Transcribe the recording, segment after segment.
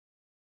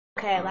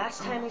Okay,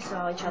 last time we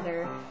saw each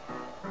other,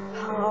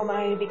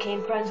 I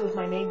became friends with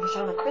my main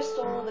persona,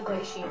 Crystal, the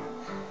Glacian.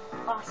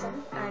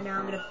 Awesome. And now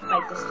I'm gonna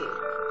fight this dude.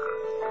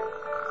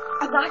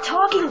 I'm not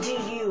talking to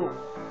you!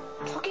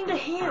 I'm talking to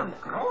him!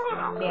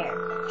 There.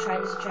 Try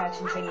this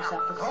attraction, train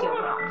yourself with skill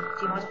roll.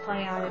 Do you want to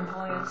play on and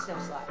play on Snow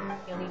Slide?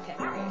 You'll need 10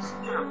 areas.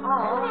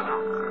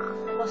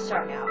 Oh, we'll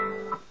start now.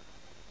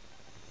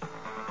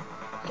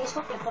 Guess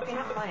what? You're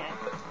not playing.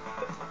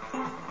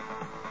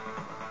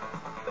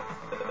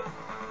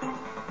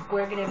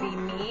 We're gonna be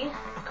me,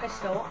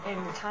 Crystal,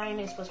 and the time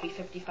is supposed to be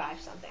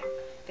 55 something.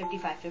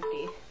 55:50, I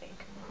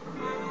think.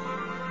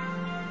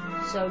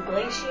 So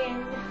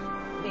Glacian,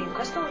 and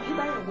Crystal, you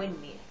better win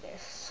me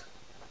this.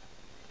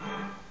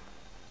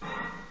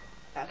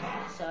 Okay,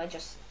 so I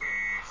just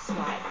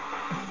slide.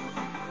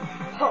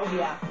 Oh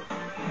yeah.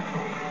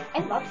 I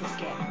love this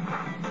game.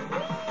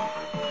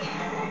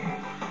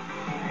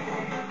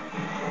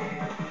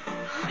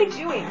 What am I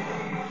doing?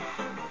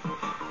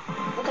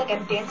 Look like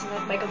I'm dancing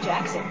like Michael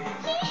Jackson.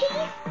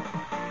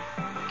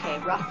 Okay,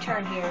 rough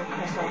turn here,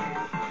 Crystal.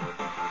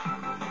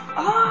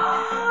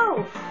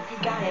 Oh! I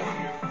got it.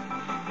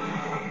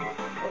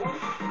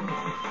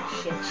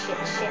 Shit.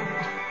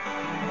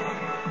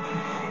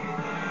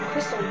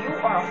 Crystal, you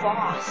are a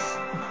boss.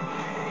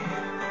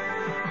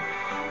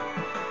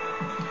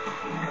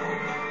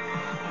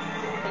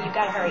 But you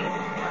gotta hurry.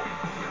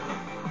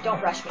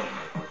 Don't rush me.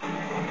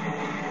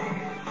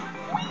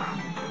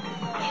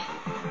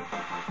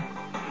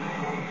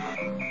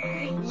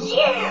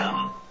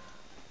 Yeah!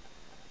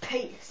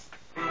 Pace.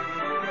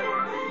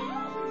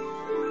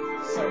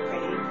 So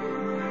pretty.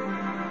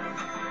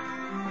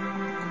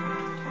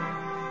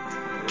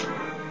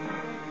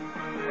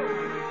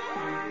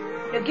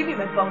 Now give me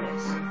my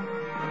bonus.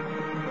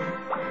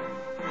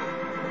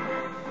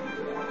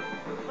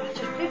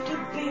 150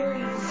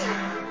 berries.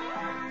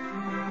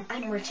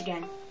 I'm rich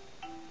again.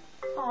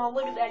 Oh,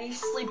 look at that, he's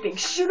sleeping.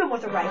 Shoot him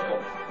with a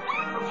rifle.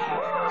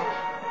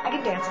 I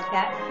can dance like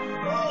that.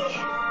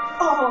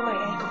 Oh, my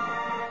ankle.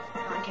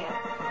 No, I can't.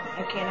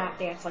 I cannot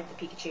dance like the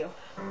Pikachu.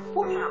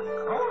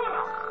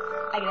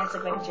 I can dance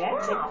like Michael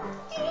Jackson.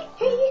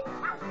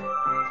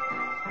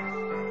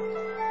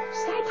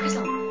 Sky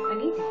Prism. I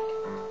need that.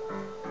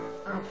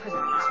 Prism.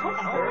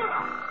 Whatever.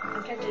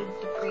 I'm tempted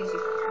to praise you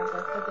forever,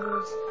 but then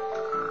it's...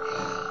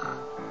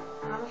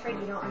 I'm afraid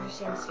you don't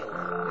understand the skill.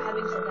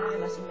 Having said that, I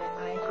must admit,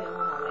 I feel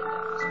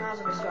overwhelmed. Smiles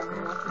of a storm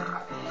and walk to my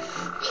heart.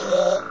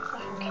 I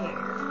don't care.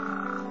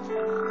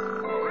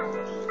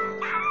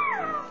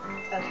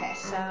 Okay,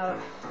 so...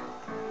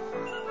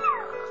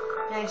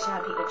 Nice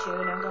job,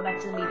 Pikachu. Now go back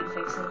to the meeting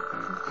fix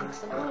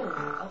the balloon.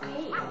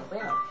 Okay, I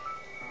will.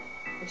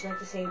 Would you like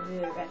to save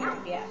the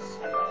record? Yes,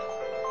 I would.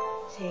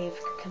 Save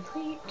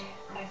complete.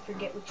 I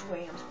forget which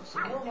way I'm supposed to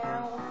go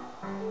now.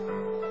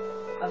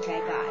 Okay,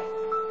 bye.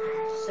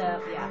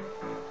 So, yeah.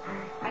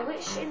 I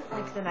wish in,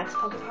 like, the next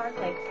Pokepark,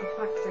 like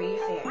Pokepark 3,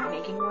 if they are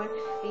making one,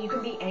 that you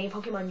can be any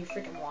Pokemon you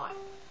freaking want.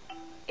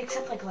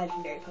 Except, like,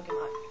 legendary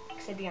Pokemon.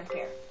 Because it'd be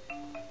unfair.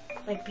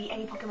 Like, be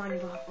any Pokemon you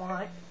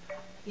want.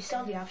 You still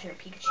have the option of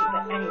Pikachu,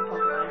 but any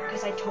Pokemon,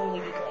 because I totally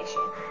be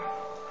Glacian.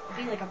 I'd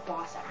be like a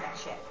boss at that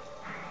shit.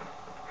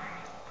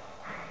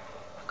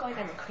 I'm going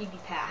on the creepy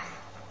path.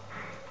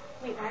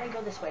 Wait, why did I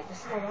go this way? This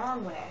is the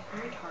wrong way.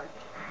 I'm retarded.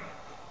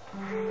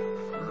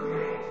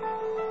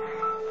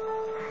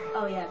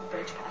 Oh yeah, the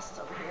bridge passes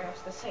over here. I was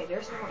gonna say,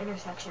 there's no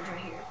intersections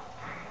right here.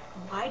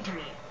 Lied to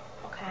me.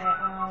 Okay,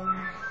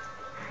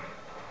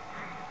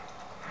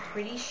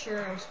 pretty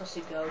sure I'm supposed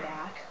to go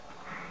back.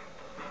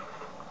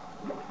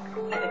 I'm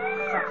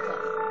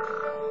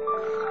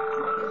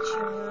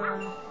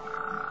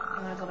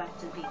gonna go back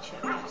to the beach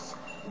now, yes.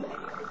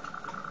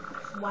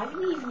 Why do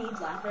we even need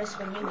Lapras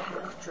when you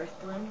have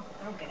Driftbloom?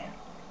 I don't get it.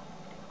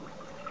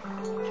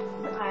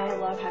 I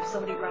love having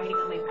somebody riding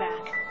on my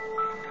back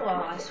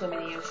while I swim in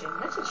the ocean.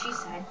 That's what she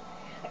said.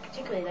 I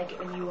particularly like it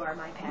when you are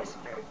my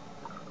passenger.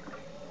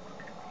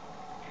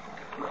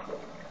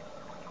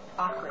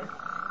 Awkward.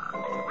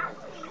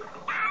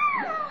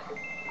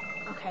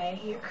 Okay,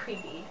 you're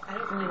creepy. I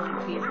don't really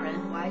want to be a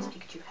friend. Why is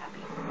Pikachu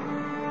happy?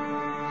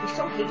 You're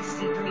so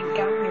hasty for me to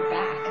get on your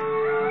back.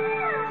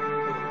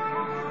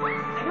 I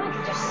know I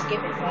can just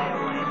skip it, but I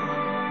don't want it.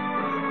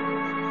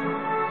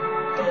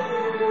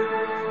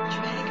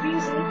 Dramatic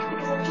music,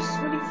 because I'm just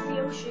swimming through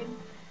the ocean.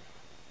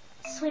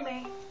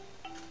 Swimmer.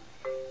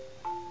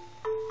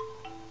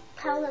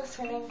 Polo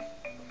swimming.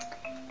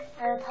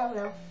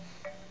 Polo.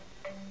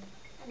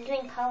 I'm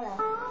doing polo.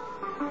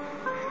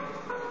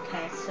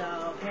 Okay, so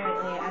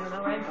apparently I don't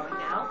know where I'm going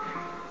now.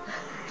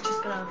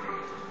 Just gonna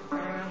run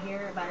around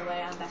here. By the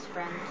way, I'm best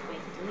friends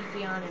with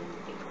Leafeon and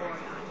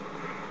Victorion.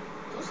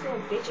 Those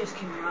little bitches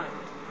can run.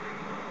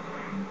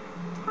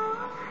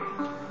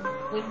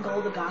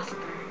 Wingull the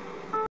Gossiper.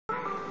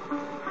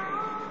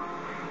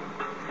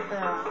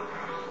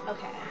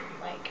 Okay,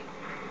 like...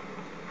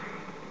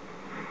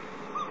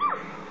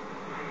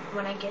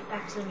 When I get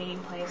back to the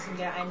meeting place, I'm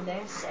gonna end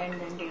this and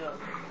then do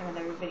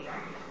another video.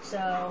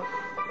 So...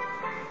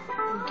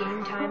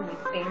 Game time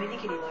with Baby the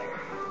Kitty Lawyer.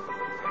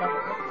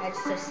 Lover. I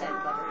just said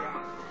lover.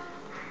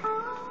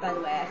 By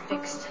the way, I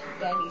fixed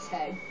Danny's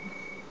head.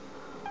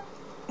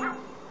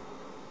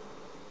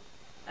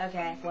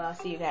 Okay, well,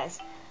 see you guys.